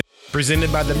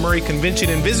Presented by the Murray Convention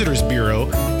and Visitors Bureau,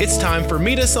 it's time for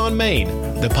Meet Us on Main,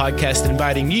 the podcast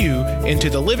inviting you into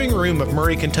the living room of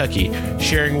Murray, Kentucky,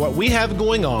 sharing what we have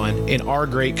going on in our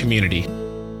great community.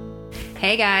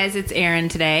 Hey guys, it's Erin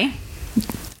today.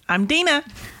 I'm Dina.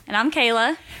 And I'm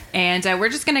Kayla. And we're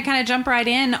just going to kind of jump right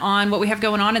in on what we have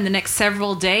going on in the next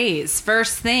several days.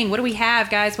 First thing, what do we have,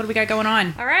 guys? What do we got going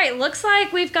on? All right, looks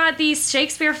like we've got the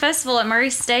Shakespeare Festival at Murray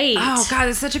State. Oh, God,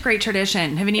 it's such a great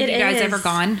tradition. Have any of you guys ever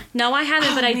gone? No, I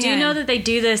haven't, but I do know that they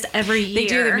do this every year. They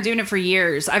do. They've been doing it for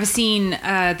years. I've seen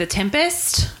The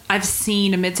Tempest. I've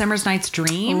seen A Midsummer Night's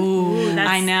Dream. Ooh,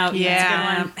 I know.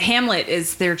 Yeah. Hamlet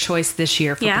is their choice this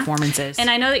year for performances. And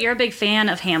I know that you're a big fan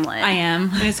of Hamlet. I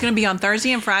am. And it's going to be on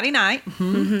Thursday and Friday night.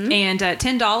 Mm-hmm. And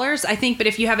 $10, I think. But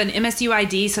if you have an MSU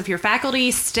ID, so if you're faculty,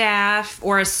 staff,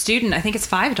 or a student, I think it's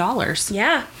 $5.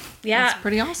 Yeah. Yeah. That's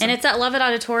pretty awesome. And it's at Lovett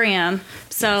Auditorium.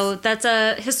 So that's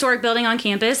a historic building on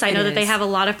campus. I know that they have a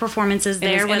lot of performances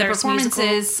there. And the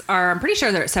performances are, I'm pretty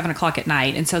sure they're at 7 o'clock at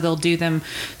night. And so they'll do them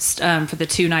for the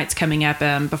 2 nights coming up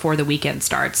before the weekend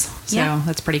starts. So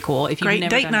that's pretty cool. If you've great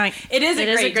never date done night. It is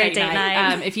a great date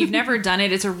night. If you've never done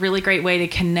it, it's a really great way to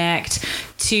connect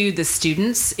to the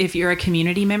students. If you're a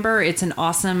community member, it's an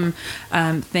awesome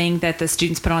thing that the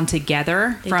students put on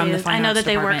together from the fine arts department. I know that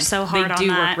they work so hard on that. They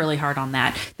do work really hard on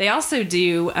that. They also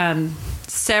do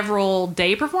several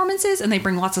day performances, and they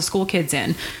bring lots of school kids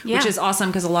in, which is awesome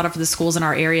because a lot of the schools in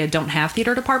our area don't have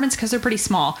theater departments because they're pretty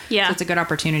small. Yeah. So it's a good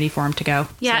opportunity for them to go.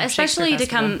 Yeah, so, especially to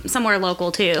come somewhere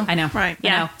local too. I know. Right.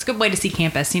 Yeah. I know. It's a good way to see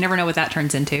campus. You never know what that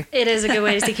turns into. It is a good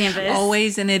way to see campus.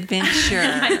 Always an adventure.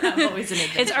 Always an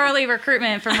adventure. It's early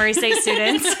recruitment for Murray State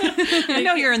students. I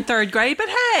know you're in third grade, but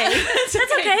hey.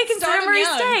 That's okay. Consider Murray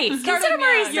State. Consider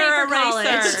Murray State You're for a college.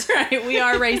 racer. That's right. We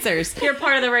are racers. You're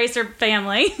part of the racer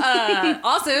family.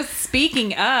 Also,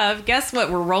 speaking of, guess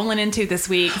what we're rolling into this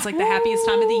week? It's like the happiest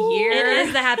time of the year. It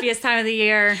is the happiest time of the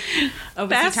year.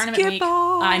 OVC tournament week.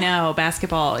 I know,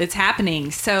 basketball. It's happening.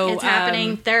 So it's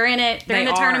happening. They're in it. They're in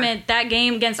the tournament. That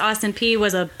game against Austin Peay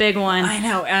was a big one. I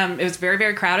know. It was very,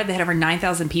 very crowded. They had over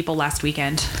 9,000 people last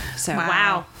weekend. So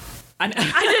wow. I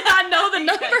did not know the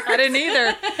number. I didn't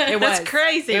either. That's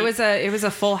crazy. It was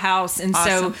a full house, and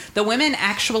awesome. So the women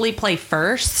actually play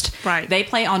first. Right. They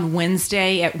play on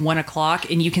Wednesday at 1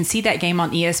 o'clock, and you can see that game on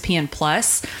ESPN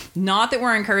Plus. Not that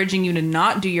we're encouraging you to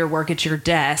not do your work at your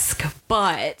desk,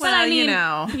 but I mean,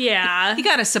 yeah, you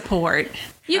got to support.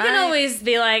 You can always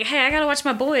be like, hey, I gotta watch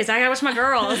my boys. I gotta watch my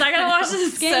girls. I gotta watch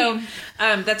this game.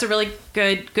 So that's a really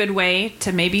good way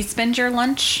to maybe spend your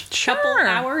lunch couple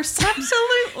hours.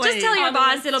 Absolutely. Just tell your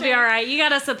boss it'll be all right. You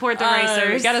gotta support the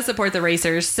racers. You gotta support the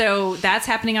racers. So that's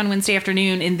happening on Wednesday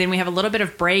afternoon, and then we have a little bit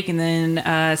of break, and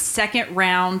then second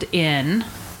round in.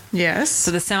 Yes.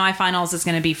 So the semifinals is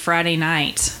going to be Friday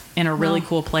night in a really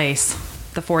cool place.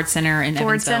 The Ford Center in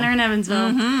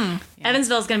Evansville. Mm-hmm.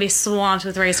 Evansville's going to be swamped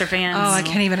with racer fans. Oh, I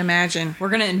can't even imagine. We're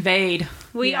going to invade.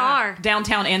 We are.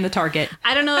 Downtown and the Target.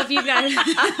 I don't know if you guys...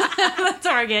 the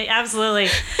Target, absolutely.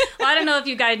 Well, I don't know if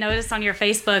you guys noticed on your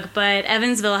Facebook, but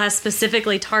Evansville has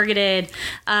specifically targeted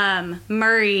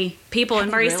Murray people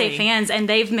and Murray State fans, and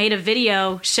they've made a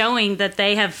video showing that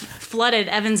they have flooded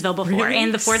Evansville before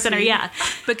and the Ford Center. Yeah.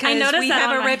 Because I noticed we that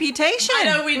have a reputation. I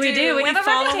know we do. We have a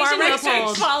follow reputation our to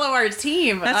uphold. Follow our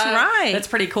team. That's right. That's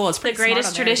pretty cool. It's pretty the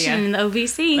greatest tradition in the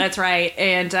OVC. That's right.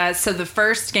 And so the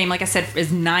first game, like I said,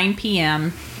 is 9 p.m.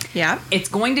 Yeah. It's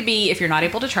going to be, if you're not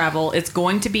able to travel, it's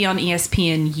going to be on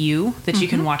ESPNU that you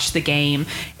can watch the game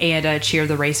and cheer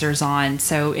the racers on.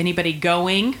 So anybody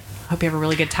going, hope you have a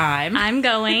really good time. I'm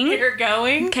going. You're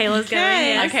going? Kayla's going.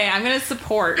 Yes. Okay, I'm going to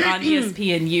support on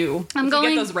ESPNU. I'm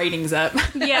going. Get those ratings up.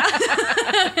 Yeah.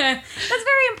 That's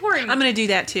very important. I'm going to do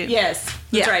that too. Yes.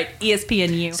 That's right.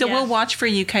 ESPNU. So we'll watch for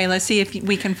you, Kayla. See if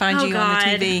we can find you on the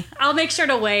TV. I'll make sure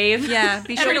to wave. Yeah.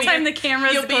 Be sure every time the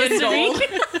camera's You'll close be in to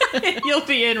me. You'll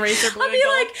be in racer blue. I'll be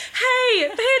like, hey,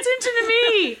 pay attention to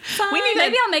me.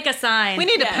 Maybe I'll make a sign. We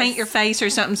need to paint your face or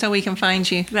something so we can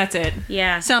find you. That's it.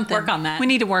 Yeah. Something. Work on that. We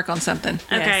need to work on something.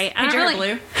 Okay. Yes. I don't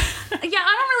really. Yeah,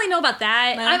 I don't really know about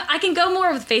that. No. I can go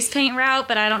more with face paint route,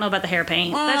 but I don't know about the hair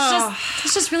paint.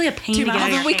 That's just really a pain to get out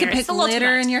of your We could hair. put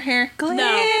glitter in your hair. Glitter.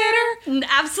 No.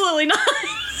 Absolutely not.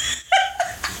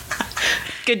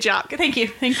 Good job. Thank you.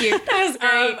 That was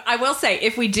great. I will say,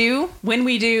 when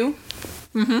we do,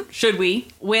 should we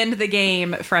win the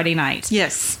game Friday night?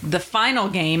 Yes. The final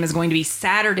game is going to be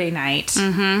Saturday night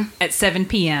at 7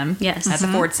 p.m. Yes. At the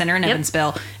Ford Center in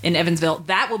Evansville.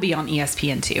 That will be on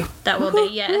ESPN too. That will be,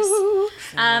 yes.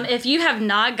 If you have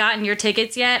not gotten your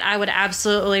tickets yet, I would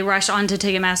absolutely rush on to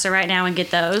Ticketmaster right now and get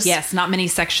those. Yes, not many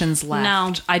sections left.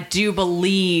 No. I do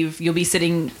believe you'll be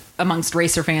sitting amongst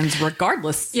Racer fans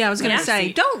regardless. Yeah, I was going to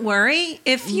say, don't worry.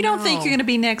 If you don't think you're going to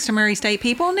be next to Murray State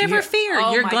people, never fear.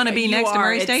 You're going to be next to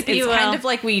Murray State people. It's kind of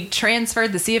like we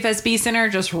transferred the CFSB Center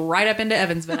just right up into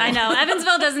Evansville. I know.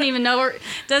 Evansville doesn't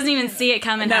even see it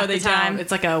coming half the time.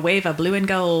 It's like a wave of blue and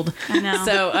gold. I know.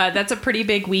 So that's a pretty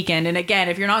big weekend. And again,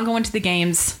 if you're not going to the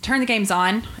games, turn the games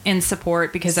on and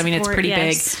support because, it's pretty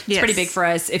big. It's pretty big for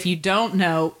us. If you don't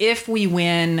know, if we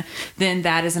win, then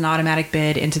that is an automatic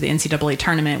bid into the NCAA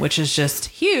tournament, which is just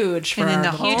huge for and then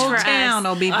the whole town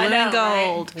will be blue and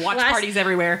gold. Right? Watch parties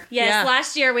everywhere. Yes,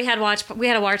 last year we had a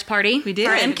watch party. We did.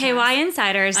 For MKY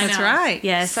Insiders. That's right.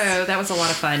 Yes. So that was a lot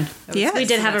of fun. Yes. We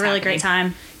did have a really great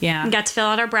time. Yeah. We got to fill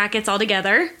out our brackets all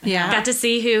together. Yeah. Got to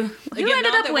see who ended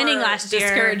up winning last year.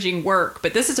 Discouraging work,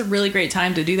 but this is a really great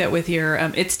time to do that with your,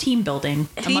 it's team building.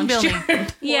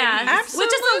 Yeah. Absolutely.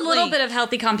 With just a little bit of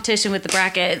healthy competition with the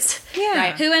brackets. Yeah.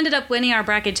 Right. Who ended up winning our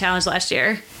bracket challenge last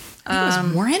year? I think it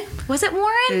was Warren. Was it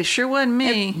Warren? It sure wasn't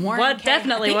me. Well,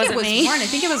 definitely wasn't me. Warren. I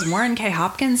think it was Warren K.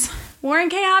 Hopkins. Warren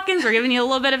K. Hopkins, we're giving you a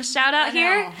little bit of a shout out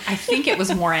here. I think it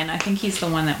was Warren. I think he's the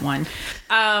one that won.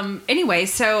 Anyway,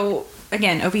 so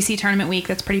again, OVC tournament week,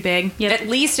 that's pretty big. Yep. At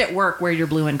least at work wear your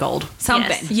blue and gold.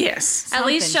 Something. Yes. At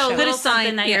least show a little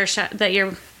something that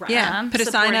you're put a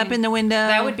sign up in the window.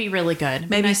 That would be really good.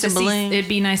 Maybe some balloons. It'd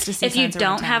be nice to see. If you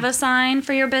don't have a sign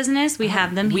for your business, we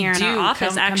have them here in our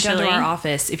office. Come down to our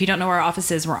office. If you don't know where our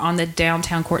office is, we're on the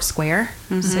downtown Court Square,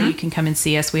 so you can come and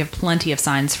see us. We have plenty of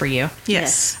signs for you.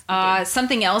 Yes.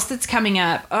 Something else that's coming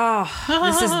up. Oh,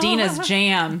 this is Dina's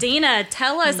jam. Dina,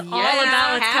 tell us all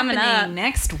about what's coming up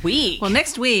next week. Well,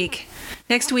 next week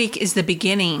is the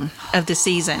beginning of the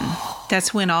season.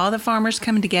 That's when all the farmers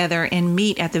come together and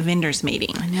meet at the vendors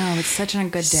meeting. I know, it's such a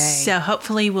good day. So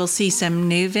hopefully we'll see some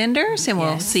new vendors and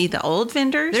we'll see the old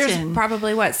vendors. There's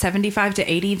probably 75 to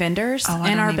 80 vendors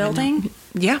in our building.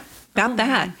 Yeah. About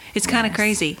that. It's kind of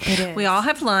crazy. It is. We all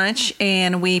have lunch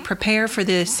and we prepare for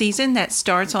the season that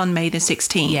starts on May the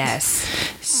 16th. Yes.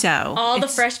 So all the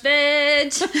fresh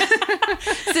veg.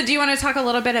 So do you want to talk a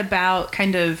little bit about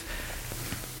kind of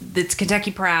it's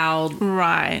Kentucky Proud,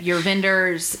 right? Your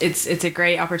vendors, it's a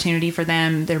great opportunity for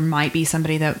them. There might be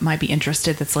somebody that might be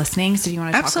interested that's listening. So do you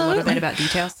want to talk a little bit about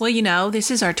details? Well, this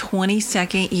is our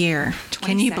 22nd year.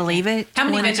 Can you believe it? How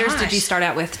many vendors did you start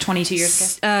out with 22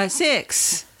 years ago?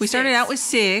 6. We started out with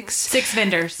 6. 6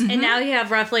 vendors. Mm-hmm. And now you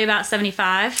have roughly about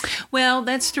 75. Well,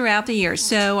 that's throughout the year.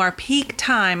 So our peak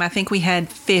time, I think we had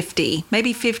 50,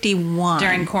 maybe 51.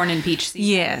 During corn and peach season.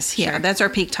 Yes. Yeah. That's our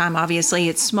peak time. Obviously,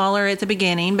 it's smaller at the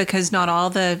beginning because not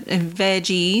all the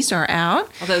veggies are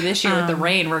out. Although this year with the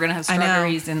rain, we're going to have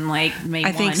strawberries in like May 1.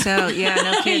 I think so. Yeah.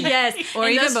 No kidding. Yes. Or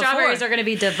and even those strawberries are going to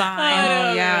be divine.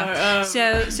 Oh, yeah.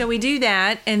 So we do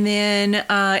that. And then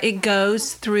it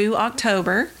goes through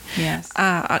October. Yes.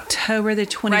 October the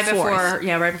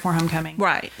 24th. Right before homecoming.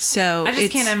 Right. So I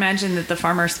just can't imagine that the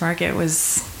farmers market was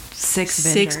 6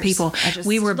 vendors. 6 people.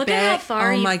 We were begging.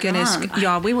 Oh my goodness,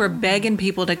 y'all! We were begging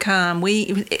people to come.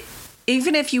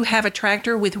 Even if you have a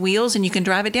tractor with wheels and you can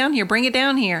drive it down here, bring it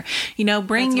down here.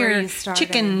 Bring your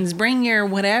chickens, bring your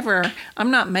whatever.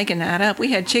 I'm not making that up.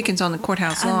 We had chickens on the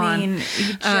courthouse lawn. I mean,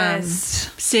 you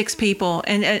just 6 people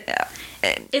and.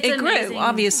 It grew,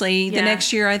 obviously. Yeah. The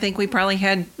next year, I think we probably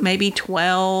had maybe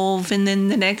 12, and then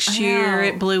the next year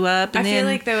it blew up. And I feel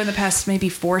like, though, in the past maybe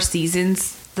 4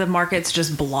 seasons, the market's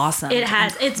just blossomed. It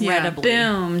has. It's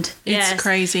boomed. It's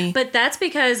crazy. But that's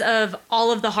because of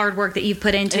all of the hard work that you've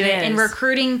put into it and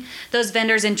recruiting those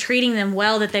vendors and treating them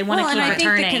well that they want to keep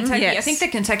returning. I think the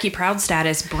Kentucky Proud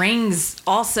status brings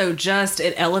also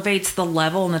it elevates the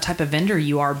level and the type of vendor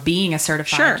you are being a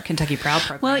certified Kentucky Proud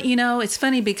program. Well, it's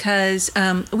funny because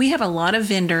we have a lot of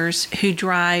vendors who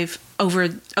drive over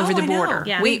the border.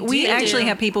 Yeah, we actually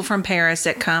have people from Paris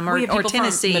that come or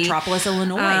Tennessee, from Metropolis,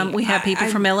 Illinois. We have people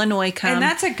from Illinois come, and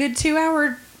that's a good 2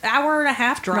 hour and a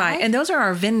half drive. Right, and those are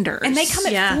our vendors, and they come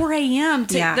at 4 a.m.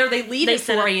 They leave at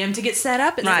 4 a.m. to get set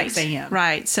up at 6 a.m.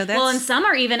 Right, so that's and some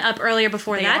are even up earlier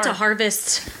before that to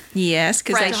harvest. Yes,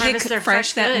 because they pick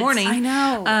fresh that morning. I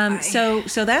know.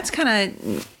 So that's kind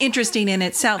of interesting in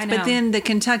itself. But then the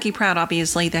Kentucky Proud,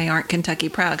 obviously, they aren't Kentucky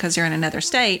Proud because they're in another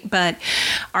state. But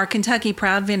our Kentucky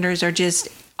Proud vendors are just.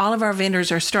 All of our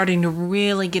vendors are starting to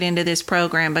really get into this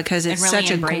program because it's such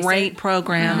a great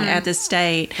program at the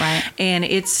state. Right. And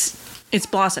it's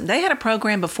blossomed. They had a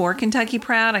program before Kentucky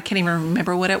Proud. I can't even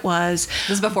remember what it was. This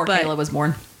was before Kayla was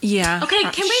born. Yeah. Okay,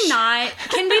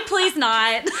 can we please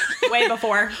not? Way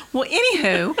before. Well,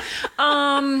 anywho,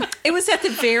 it was at the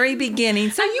very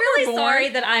beginning. So I'm really sorry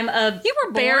that I'm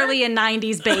barely a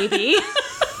 90s baby.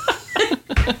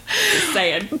 Just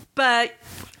saying. But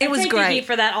It was take great. the heat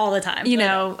for that all the time.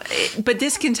 But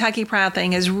this Kentucky Proud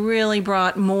thing has really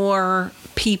brought more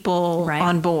people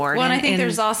on board. Well, and I think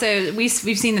there's also we've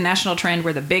seen the national trend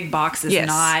where the big box is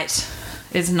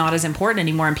not as important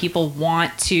anymore, and people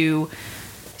want to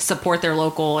support their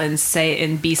local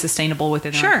and be sustainable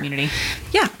within their own community.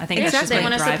 Yeah, I think exactly. They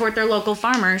want to support their local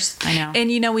farmers. I know.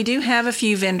 And we do have a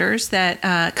few vendors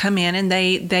that come in and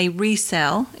they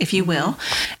resell, if you will.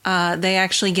 They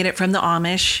actually get it from the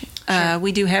Amish.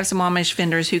 We do have some Amish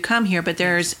vendors who come here, but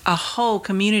there's a whole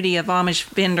community of Amish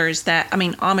vendors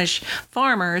Amish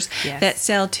farmers that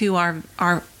sell to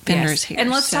our vendors here.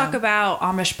 And let's talk about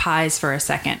Amish pies for a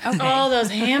second. Okay. Oh, those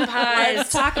ham pies.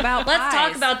 Let's talk about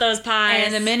those pies.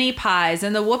 And the mini pies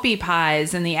and the whoopie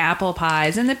pies and the apple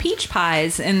pies and the peach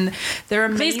pies, and they're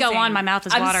amazing. Please go on. My mouth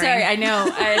is watering. I'm sorry, I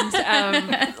know.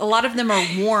 And a lot of them are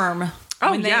warm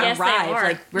when they arrive.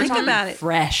 Like, we're Think about it.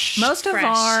 Fresh. Most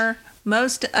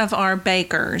of our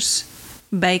bakers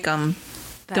bake them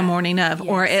the morning of,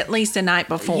 or at least the night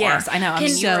before. Yes, I know.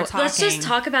 Let's just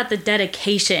talk about the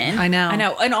dedication. I know.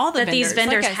 And all the these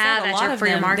vendors have for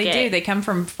your market. They do. They come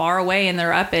from far away, and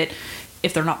they're up at,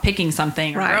 if they're not picking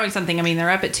something or growing something, I mean, they're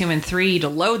up at 2 and 3 to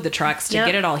load the trucks to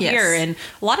get it all here. And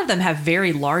a lot of them have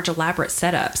very large, elaborate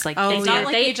setups. Like, it's not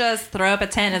like they just throw up a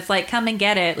tent. It's like, come and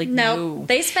get it. Like, no.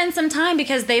 They spend some time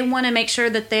because they want to make sure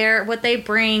that what they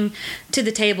bring to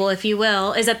the table, if you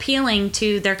will, is appealing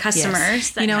to their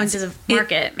customers that come to the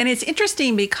market. And it's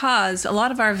interesting because a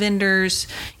lot of our vendors,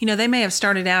 they may have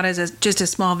started out as just a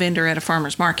small vendor at a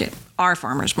farmer's market. Our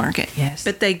farmers market,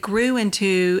 but they grew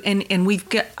into and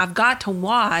I've got to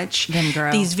watch them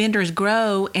grow. These vendors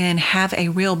grow and have a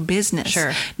real business.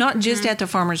 Sure, not just at the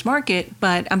farmers market,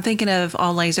 but I'm thinking of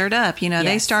All Lasered Up.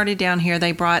 They started down here.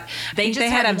 They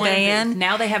had a van.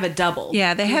 Now they have a double.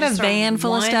 Yeah, they had a van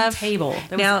full of stuff. Table.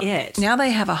 That was it. Now they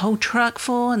have a whole truck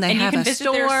full, and they have you can a visit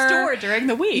store. Their store during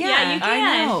the week. Yeah, you can.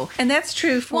 I know, and that's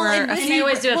true for. And they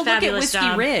always do a fabulous job.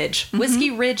 Look at Whiskey Ridge. Whiskey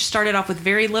Ridge started off with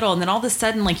very little, and then all of a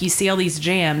sudden, like, you see all these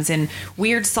jams and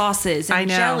weird sauces and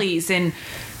jellies, and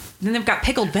then they've got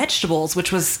pickled vegetables,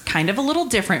 which was kind of a little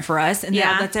different for us. And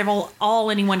now that's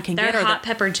all anyone can get. Their hot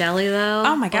pepper jelly, though.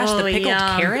 Oh my gosh, the pickled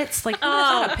carrots! Like,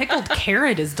 a pickled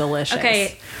carrot is delicious.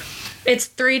 Okay. It's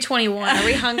 3:21. Are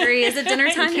we hungry? Is it dinner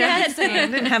time yet? I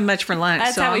didn't have much for lunch.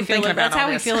 That's how we feel. That's how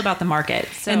we feel about the market.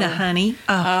 So. And the honey.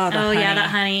 Honey. Yeah,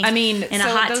 that honey. I mean, and a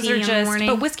hot tea in the morning.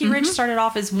 But Whiskey Ridge started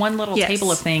off as one little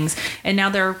table of things, and now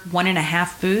they're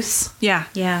 1.5 booths. Yeah.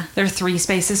 They're 3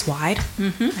 spaces wide.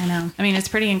 I know. I mean, it's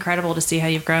pretty incredible to see how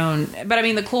you've grown. But I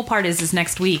mean, the cool part is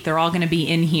next week they're all going to be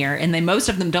in here, and most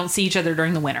of them don't see each other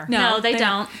during the winter. No, they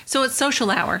don't. So it's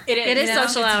social hour. It is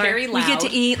social hour. Very loud. We get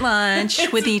to eat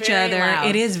lunch with each other. Loud.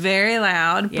 It is very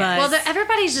loud, but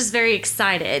everybody's just very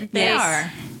excited. They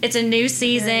are. It's a new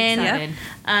season.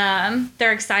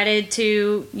 They're excited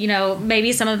to,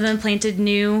 maybe some of them planted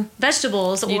new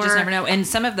vegetables, you just never know. And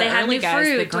some of the early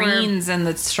guys, the greens and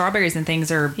the strawberries and things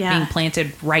are being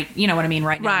planted right. You know what I mean?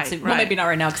 Right now. So, well, maybe not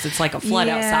right now because it's like a flood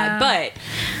outside, but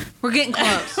we're getting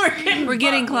close. we're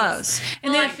getting close.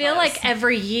 And then I feel like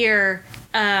every year.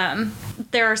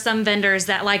 There are some vendors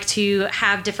that like to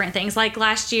have different things. Like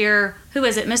last year, who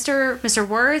is it? Mr.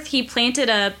 Worth. He planted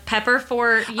a pepper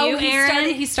for you,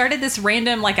 Aaron. He started this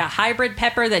random, like, a hybrid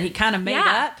pepper that he kind of made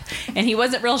up, and he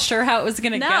wasn't real sure how it was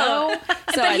going to go.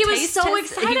 So but he was so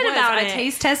excited about it. I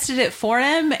taste tested it for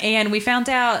him, and we found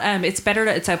out it's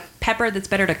a pepper that's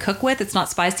better to cook with. It's not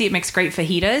spicy. It makes great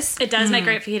fajitas. It does make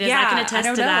great fajitas. I can attest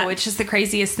to that. It's just the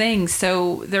craziest thing.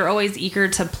 So they're always eager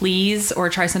to please or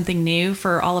try something new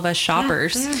for all of us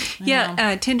shoppers.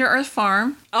 Tender Earth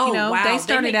Farm. Wow. They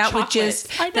started out with just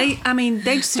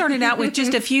they started out with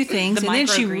just a few things, and then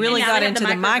she really got into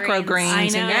the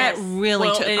microgreens, and that really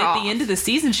took off. At the end of the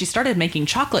season, she started making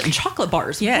chocolate and chocolate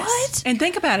bars. Yes. What? And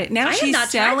think about it. Now she's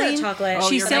selling chocolate.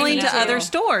 She's selling to other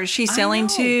stores. She's selling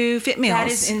to Fit Meals. That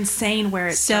is insane where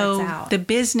it starts out. So the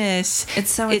business, it's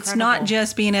so incredible. It's not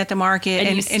just being at the market.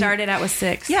 And you started out with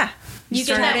 6. Yeah. You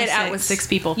started out with 6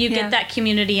 people. You get that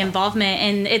community involvement,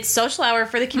 and it's social hour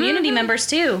for the community members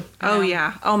too. Oh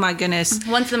yeah. Oh my goodness.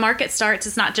 Once the market starts,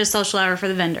 it's not just social hour for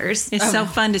the vendors. It's so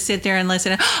fun to sit there and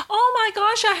listen. Oh my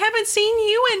gosh, I haven't seen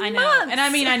you in months. And I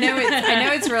mean, I know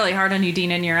it's really hard on you,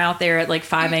 Dina, and you're out there at like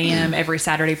 5 a.m. every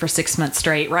Saturday for 6 months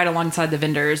straight, right alongside the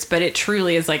vendors. But it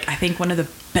truly is, like, I think one of the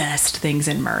best things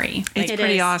in Murray. It's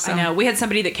pretty awesome. I know. We had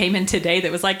somebody that came in today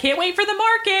that was like, can't wait for the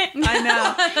market. I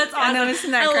know. That's awesome. I know,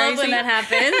 isn't that crazy? crazy? I love when that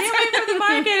happens. Can't wait for the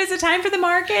market. Is it time for the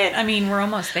market? I mean, we're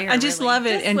almost there. I just love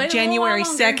it. Just And wait a January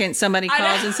little longer. 2nd, somebody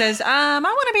calls and says, I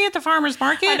want to be at the farmer's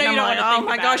market. I know and you I'm don't like, wanna oh think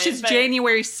my about gosh, it, it's but-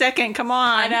 January 2nd. Come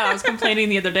on. I know. I was complaining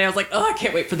the other day. I was like, oh, I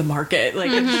can't wait for the market.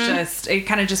 Like, it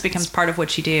kind of just becomes part of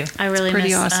what you do. I really pretty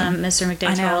miss awesome. Mr.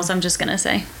 McDay's I know. rolls. I'm just gonna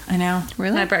say I know.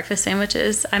 Really? my breakfast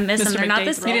sandwiches. I miss them. Mr. They're not the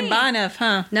McDay's same. You didn't buy enough,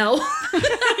 huh? No.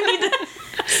 I need to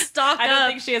stock I don't up.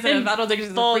 think she has in enough. I don't think she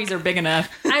has a bulk. freezer big enough.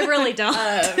 I really don't.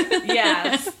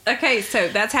 Yes. Okay, so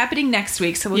that's happening next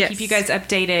week. So we'll Yes. keep you guys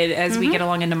updated as we get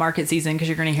along into market season because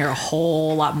you're going to hear a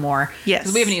whole lot more. Yes.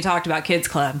 'Cause we haven't even talked about Kids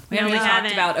Club. We haven't we even talked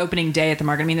haven't. about opening day at the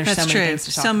market. I mean, there's That's so true. many things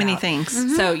to talk So many about.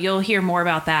 things. So you'll hear more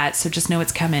about that. So just know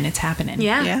it's coming. It's happening.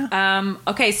 yeah. Yeah.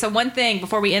 Okay, so one thing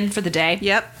before we end for the day.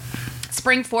 Yep.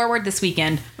 Spring Forward this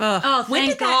weekend. Oh, When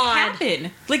thank did God. that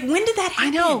happen? Like, when did that happen? I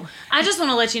know. I just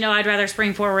want to let you know I'd rather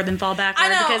spring forward than fall backward. I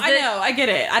know. because I know. I get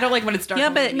it. I don't like when it's dark. Yeah,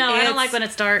 but No, I It's- don't like when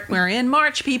it's dark. We're in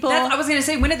March, people. I was going to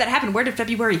say, when did that happen? Where did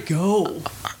February go?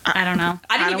 I don't know.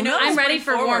 I didn't I even don't know. know. it was I'm ready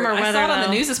spring for forward. warmer I weather, saw it on the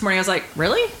though. news this morning. I was like,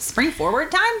 really? Spring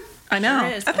forward time? I know. Sure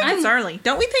is. I think it's early.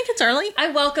 Don't we think it's early?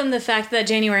 I welcome the fact that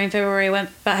January and February went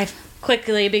by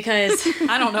quickly because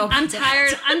I don't know. I'm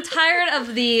tired. I'm tired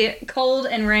of the cold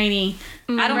and rainy.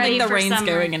 I don't ready think the for rain's summer.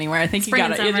 going anywhere. I think you Spring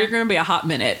got and it. summer. You're going to be a hot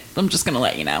minute. I'm just going to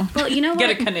let you know. Well, you know what? Get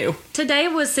a canoe. Today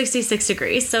was 66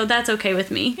 degrees, so that's okay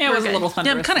with me. Yeah, it We're was a good. little Yeah,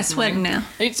 thunderous. I'm kind of this morning.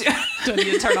 sweating now. Don't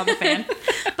need to turn on the fan.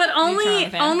 But turn on only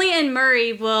the fan? only in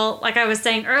Murray will, like I was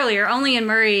saying earlier, only in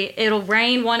Murray it'll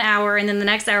rain 1 hour and then the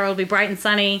next hour it'll be bright and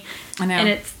sunny. I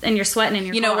know. And you're sweating in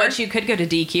your You know car. what? You could go to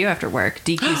DQ after work.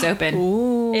 DQ's open.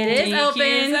 Ooh. It is DQ's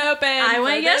open. open. I for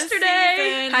went this yesterday.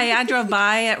 season. Hey, I drove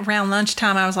by at around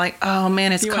lunchtime. I was like, oh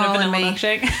man, it's You want a calling vanilla me.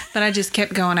 milkshake? But I just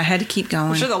kept going. I had to keep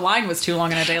going. I'm sure the line was too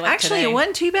long in a day like Actually, today. it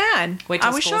wasn't too bad. Wait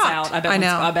till I was school's shocked. out. I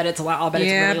know. bet it's a lot. I bet Yeah,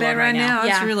 it's really I long bet right now it's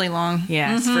Yeah. really long.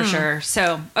 Yes, for sure.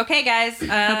 So, okay, guys.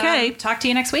 Okay. Talk to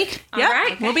you next week. Yep,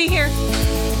 right. we'll be here.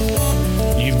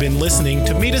 You've been listening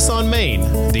to Meet Us on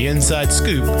Main, the inside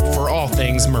scoop for all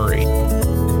things Murray.